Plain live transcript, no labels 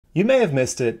You may have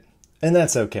missed it, and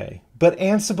that's okay. But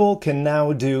Ansible can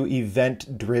now do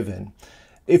event-driven.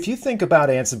 If you think about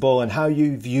Ansible and how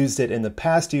you've used it in the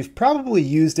past, you've probably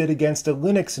used it against a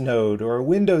Linux node or a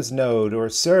Windows node or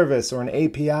a service or an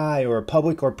API or a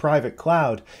public or private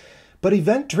cloud. But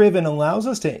event-driven allows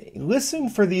us to listen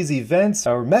for these events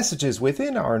or messages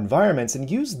within our environments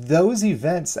and use those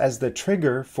events as the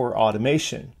trigger for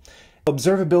automation.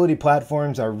 Observability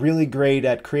platforms are really great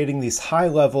at creating these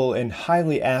high-level and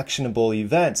highly actionable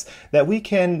events that we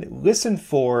can listen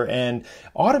for and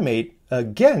automate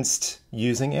against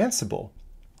using Ansible.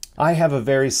 I have a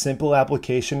very simple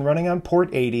application running on port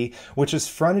 80, which is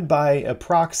fronted by a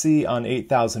proxy on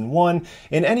 8001,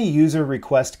 and any user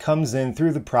request comes in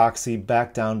through the proxy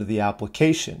back down to the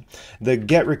application. The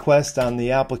GET request on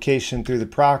the application through the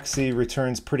proxy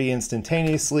returns pretty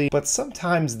instantaneously, but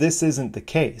sometimes this isn't the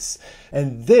case.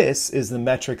 And this is the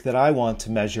metric that I want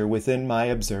to measure within my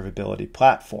observability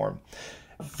platform.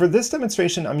 For this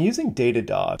demonstration, I'm using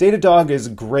Datadog. Datadog is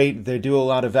great. They do a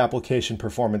lot of application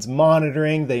performance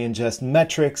monitoring. They ingest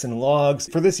metrics and logs.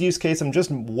 For this use case, I'm just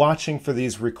watching for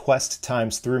these request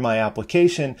times through my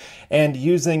application and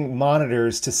using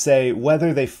monitors to say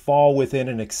whether they fall within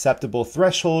an acceptable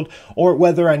threshold or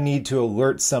whether I need to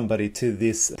alert somebody to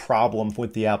this problem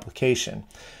with the application.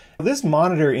 This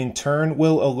monitor in turn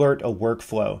will alert a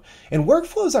workflow, and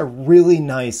workflows are really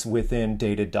nice within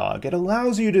Datadog. It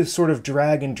allows you to sort of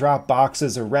drag and drop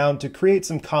boxes around to create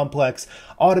some complex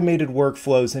automated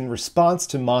workflows in response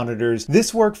to monitors.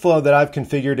 This workflow that I've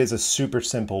configured is a super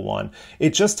simple one.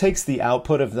 It just takes the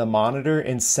output of the monitor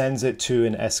and sends it to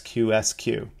an SQS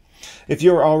queue. If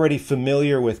you're already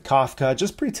familiar with Kafka,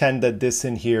 just pretend that this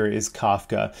in here is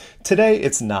Kafka. Today,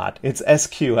 it's not. It's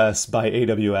SQS by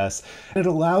AWS. It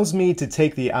allows me to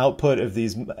take the output of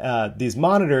these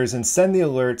monitors and send the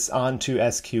alerts onto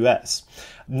SQS.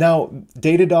 Now,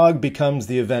 Datadog becomes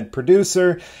the event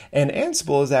producer, and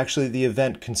Ansible is actually the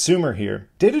event consumer here.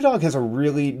 Datadog has a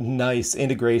really nice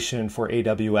integration for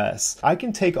AWS. I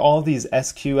can take all these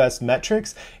SQS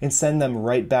metrics and send them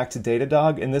right back to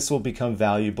Datadog, and this will become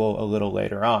valuable a little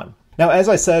later on. Now, as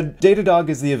I said, Datadog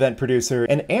is the event producer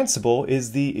and Ansible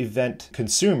is the event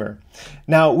consumer.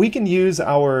 Now, we can use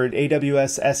our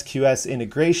AWS SQS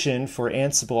integration for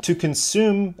Ansible to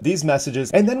consume these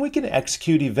messages, and then we can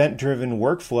execute event-driven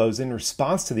workflows in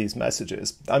response to these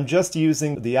messages. I'm just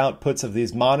using the outputs of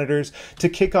these monitors to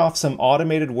kick off some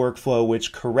automated workflow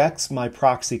which corrects my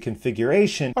proxy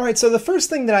configuration. All right, so the first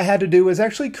thing that I had to do was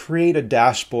actually create a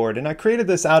dashboard, and I created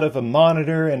this out of a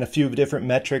monitor and a few different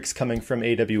metrics coming from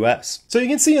AWS. So you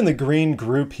can see in the green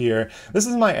group here, this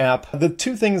is my app. The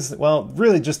two things, well,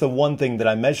 really just the one thing that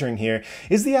I'm measuring here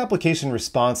is the application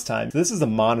response time. This is a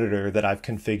monitor that I've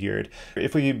configured.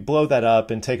 If we blow that up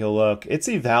and take a look, it's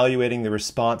evaluating the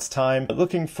response time,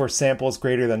 looking for samples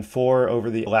greater than 4 over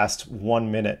the last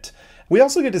 1 minute. We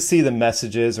also get to see the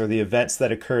messages or the events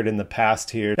that occurred in the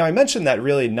past here. Now, I mentioned that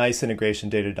really nice integration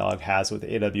Datadog has with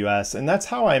AWS, and that's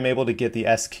how I'm able to get the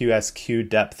SQS queue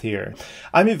depth here.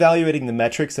 I'm evaluating the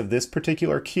metrics of this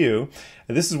particular queue.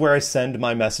 This is where I send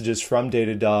my messages from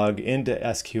Datadog into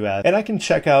SQS, and I can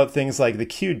check out things like the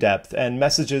queue depth and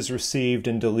messages received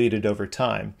and deleted over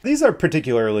time. These are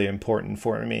particularly important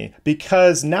for me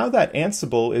because now that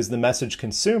Ansible is the message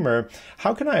consumer,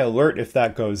 how can I alert if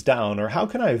that goes down, or how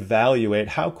can I evaluate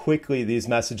how quickly these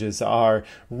messages are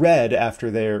read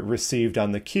after they're received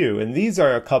on the queue? And these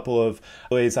are a couple of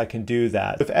ways I can do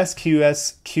that. If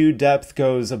SQS queue depth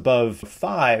goes above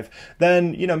 5,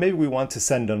 then maybe we want to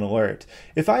send an alert.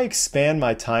 If I expand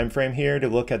my time frame here to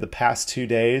look at the past 2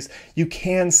 days, you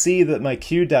can see that my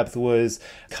queue depth was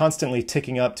constantly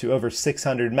ticking up to over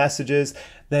 600 messages.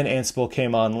 Then Ansible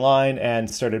came online and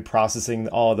started processing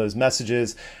all of those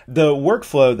messages. The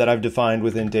workflow that I've defined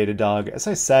within Datadog, as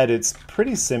I said, it's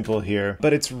pretty simple here,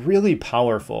 but it's really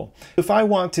powerful. If I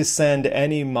want to send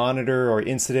any monitor or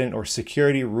incident or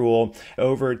security rule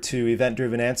over to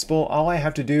Event-Driven Ansible, all I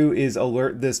have to do is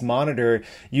alert this monitor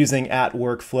using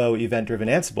 @workflow Event-Driven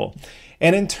Ansible.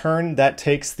 And in turn, that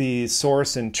takes the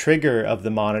source and trigger of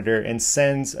the monitor and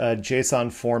sends a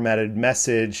JSON formatted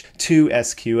message to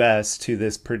SQS to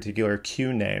this particular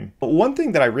queue name. But one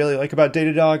thing that I really like about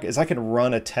Datadog is I can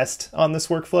run a test on this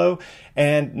workflow,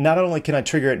 and not only can I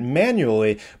trigger it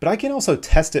manually, but I can also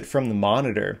test it from the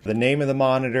monitor. The name of the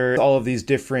monitor, all of these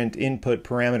different input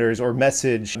parameters or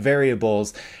message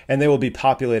variables, and they will be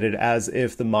populated as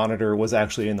if the monitor was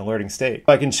actually in the alerting state.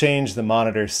 I can change the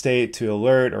monitor state to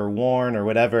alert or warn or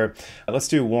whatever. Let's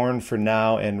do warn for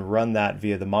now and run that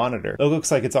via the monitor. It looks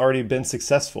like it's already been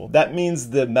successful. That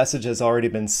means the message has already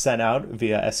been sent out via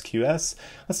via SQS.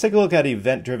 Let's take a look at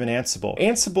Event-Driven Ansible.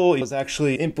 Ansible was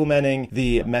actually implementing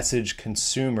the message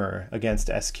consumer against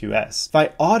SQS. If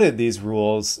I audit these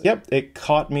rules, yep, it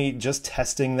caught me just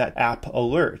testing that app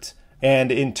alert.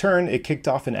 And in turn, it kicked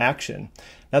off an action.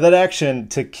 Now that action,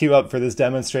 to queue up for this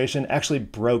demonstration, actually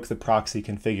broke the proxy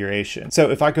configuration. So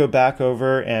if I go back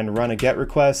over and run a GET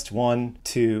request, 1,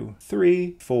 2,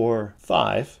 3, 4,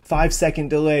 5, 5-second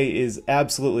delay is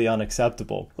absolutely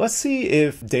unacceptable. Let's see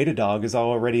if Datadog is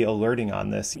already alerting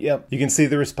on this. Yep, you can see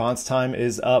the response time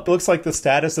is up. It looks like the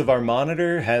status of our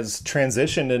monitor has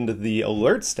transitioned into the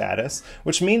alert status,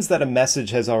 which means that a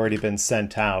message has already been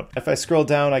sent out. If I scroll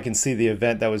down, I can see the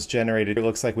event that was generated. It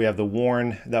looks like we have the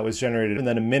warn that was generated, and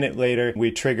then a minute later, we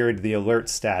triggered the alert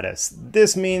status.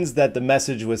 This means that the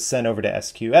message was sent over to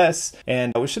SQS,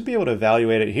 and we should be able to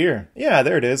evaluate it here. Yeah,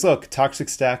 there it is. Look, Toxic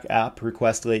Stack app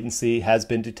request latency has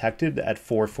been detected at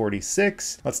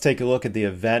 446. Let's take a look at the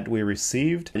event we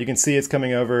received. You can see it's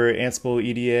coming over Ansible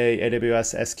EDA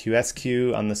AWS SQS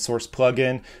queue on the source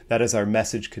plugin. That is our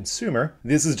message consumer.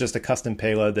 This is just a custom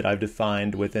payload that I've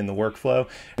defined within the workflow.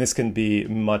 This can be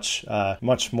much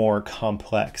more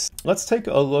complex. Let's take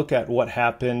a look at what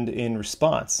happened in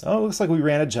response. Oh, it looks like we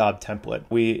ran a job template.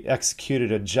 We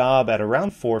executed a job at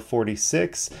around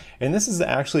 446, and this is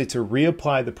actually to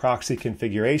reapply the proxy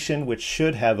configuration, which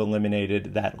should have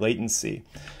eliminated that latency.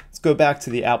 Let's go back to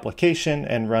the application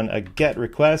and run a GET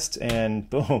request, and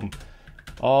boom,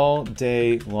 all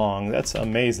day long. That's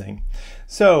amazing.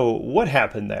 So what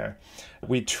happened there?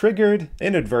 We triggered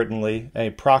inadvertently a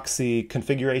proxy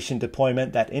configuration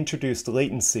deployment that introduced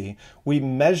latency. We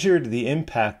measured the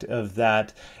impact of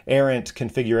that errant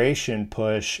configuration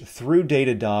push through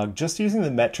Datadog just using the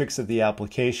metrics of the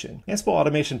application. Ansible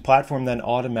Automation Platform then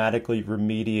automatically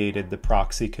remediated the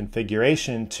proxy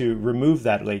configuration to remove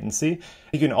that latency.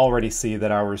 You can already see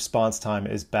that our response time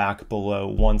is back below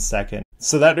 1 second.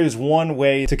 So that is one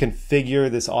way to configure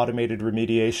this automated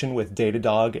remediation with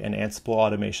Datadog and Ansible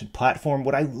Automation Platform.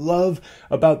 What I love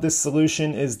about this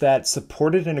solution is that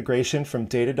supported integration from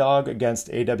Datadog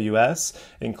against AWS,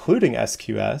 including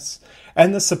SQS,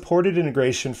 and the supported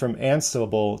integration from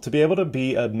Ansible to be able to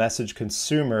be a message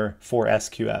consumer for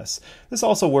SQS. This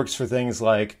also works for things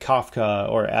like Kafka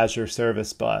or Azure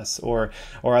Service Bus or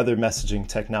other messaging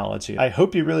technology. I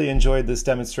hope you really enjoyed this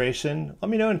demonstration. Let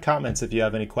me know in comments if you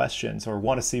have any questions or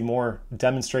want to see more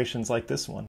demonstrations like this one.